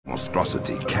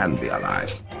monstrosity can be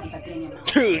alive.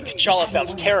 Dude, T'Challa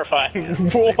sounds terrifying.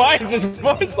 Why is his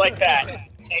voice like that?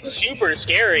 It's super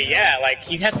scary, yeah. Like,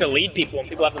 he has to lead people, and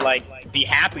people have to, like, be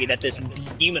happy that this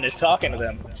demon is talking to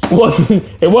them.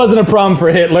 It wasn't a problem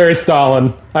for Hitler or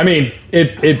Stalin. I mean,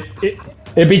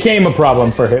 it became a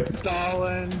problem for Hitler.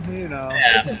 Stalin, you know.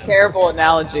 Yeah. It's a terrible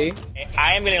analogy.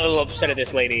 I am getting a little upset at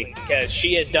this lady, because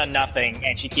she has done nothing,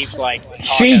 and she keeps, like, talking.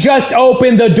 She just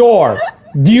opened the door.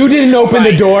 You didn't open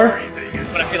the door.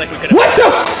 But I feel like we could. What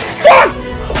the fuck?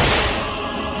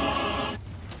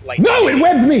 Like, No, it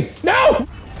webbed me. No.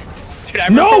 Dude, I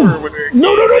remember when we were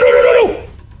No!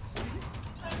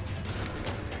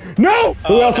 No!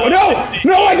 Who else?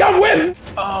 No! I got whipped!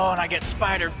 Oh, and I get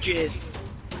spider jizzed.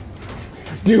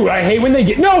 Dude, I hate when they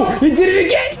get. No! He did it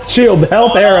again! Shield,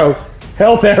 health arrow.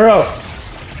 Health arrow.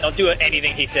 Don't do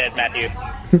anything he says, Matthew.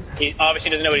 He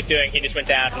obviously doesn't know what he's doing. He just went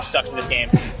down. He sucks at this game.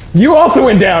 You also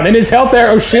went down, and his health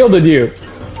arrow shielded you.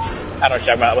 I don't know what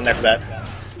you're talking about. I wasn't there for that.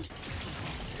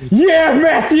 Yeah,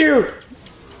 Matthew!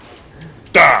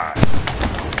 Die!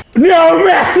 No,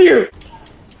 Matthew!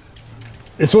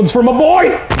 This one's for my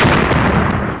boy!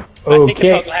 I think the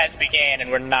Okay. puzzle has began, and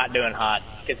we're not doing hot.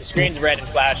 Because the screen's red and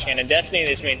flashing, and in Destiny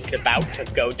this means it's about to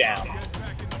go down.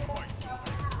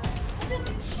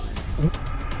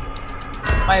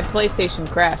 My PlayStation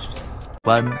crashed.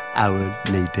 1 hour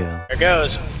later. There it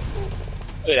goes.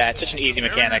 Look at that, it's such an easy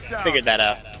mechanic. Figured that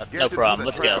out. No problem,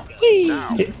 let's go.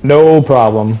 No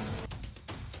problem.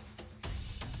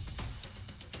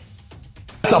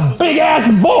 That's a big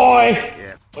ass boy!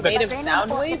 Made of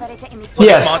sound waves?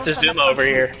 Yes. Montezuma over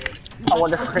here. I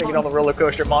wonder if we're gonna get on the roller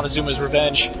coaster. Montezuma's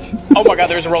Revenge. Oh my god,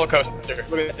 there's a roller coaster.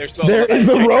 Look at that. There is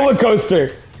a roller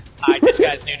coaster. This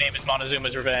guy's new name is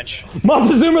Montezuma's Revenge.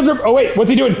 Montezuma's. Oh wait, what's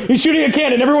he doing? He's shooting a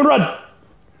cannon. Everyone run!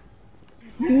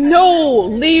 No,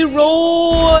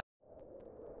 Leroy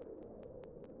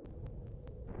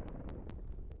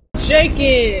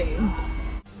Jenkins.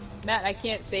 Matt, I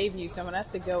can't save you. Someone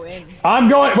has to go in. I'm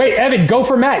going. Wait, Evan, go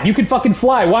for Matt. You can fucking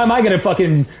fly. Why am I gonna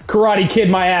fucking Karate Kid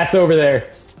my ass over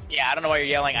there? Yeah, I don't know why you're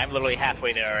yelling. I'm literally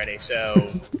halfway there already, so...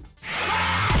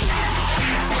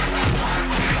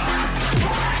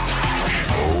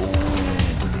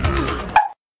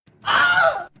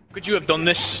 Could you have done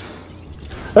this?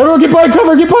 Everyone get behind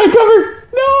cover! Get behind cover!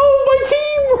 No, my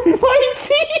team! My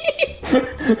team!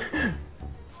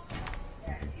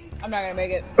 I'm not gonna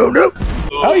make it. Oh no!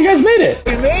 Oh, you guys made it!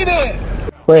 We made it!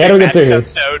 Wait, how do we get through here?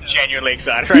 Sounds so genuinely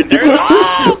excited right there.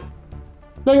 Ah!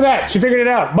 Look at that! She figured it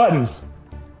out. Buttons.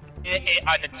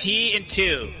 On the T and 2.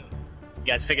 You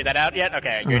guys figured that out yet?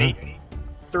 Okay, you ready?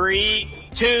 3,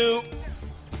 2...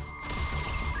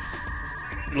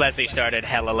 Leslie started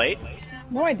hella late.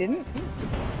 No, I didn't.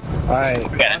 Alright.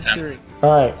 We got it in time.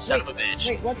 Alright. Son of a bitch.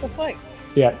 Wait, what the fuck?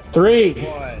 Yeah. 3.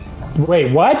 One.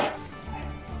 Wait, what?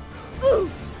 Oh,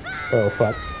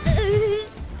 fuck.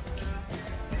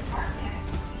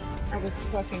 That was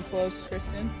fucking close,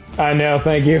 Tristan. I know,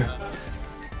 thank you.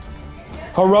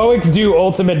 Heroics do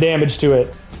ultimate damage to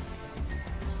it.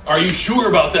 Are you sure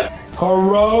about that?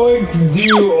 Heroics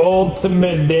do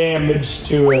ultimate damage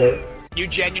to it. You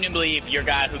genuinely believe your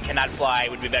guy who cannot fly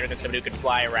would be better than somebody who can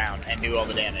fly around and do all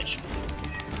the damage?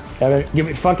 Evan, give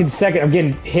me a fucking second. I'm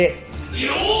getting hit.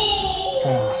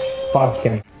 Oh,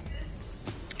 fucking.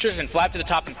 Tristan, fly up to the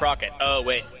top and proc it. Oh,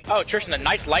 wait. Oh, Tristan, a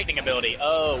nice lightning ability.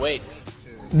 Oh, wait.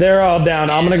 They're all down.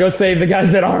 I'm gonna go save the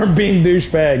guys that aren't being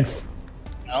douchebags.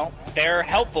 No, they're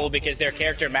helpful because their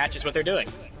character matches what they're doing.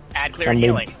 Add clear and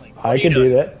healing. I can do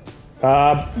that.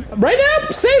 Right now,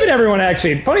 saving everyone,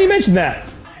 actually. Funny you mentioned that.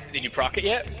 Did you proc it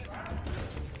yet?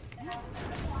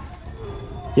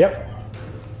 Yep.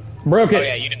 Broke it. Oh,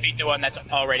 yeah, you defeat the one that's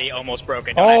already almost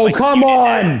broken. Oh, come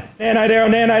on! Nanite arrow,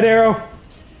 nanite arrow.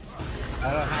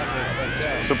 I don't have it.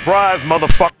 That's Surprise,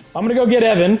 motherfucker! I'm gonna go get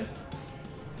Evan.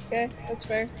 Okay, that's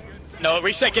fair. No,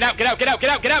 reset. Get out, get out, get out, get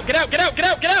out, get out, get out, get out, get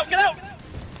out, get out, get out!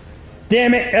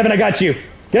 Damn it, Evan, I got you.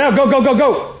 Get out, go, go, go,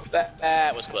 go!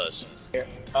 That was close.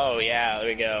 Oh, yeah, there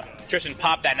we go. Tristan,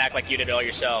 pop that and act like you did it all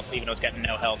yourself, even though it's got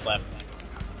no health left.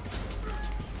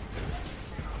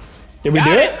 Did we Got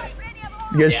do it?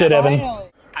 Good shit, Evan.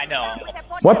 I know.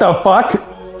 What the fuck?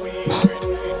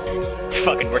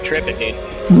 Fucking, we're tripping, dude.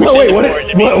 No, wait, what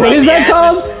is that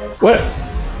called? What?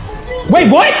 Wait,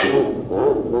 what?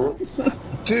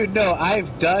 Dude, no,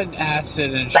 I've done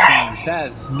acid and streams.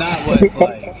 That's not what it's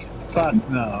like. Fuck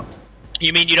no.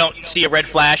 You mean you don't see a red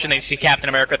flash and then you see Captain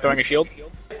America throwing a shield?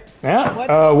 Yeah.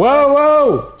 Whoa,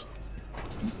 whoa!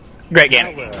 Great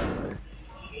game.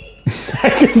 I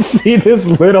just see this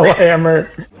little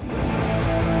hammer.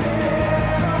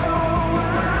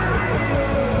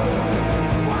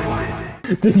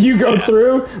 Did you go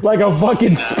through like a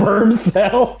fucking sperm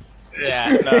cell?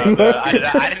 Yeah, no,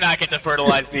 I did not get to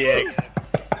fertilize the egg.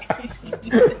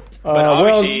 But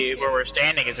obviously, where we're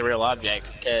standing is a real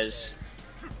object, because...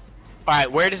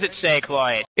 Alright, where does it say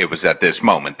Claw? It was at this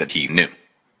moment that he knew.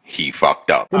 He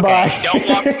fucked up. Goodbye. Okay, don't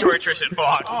walk torturous and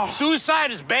blocked.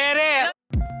 Suicide is badass.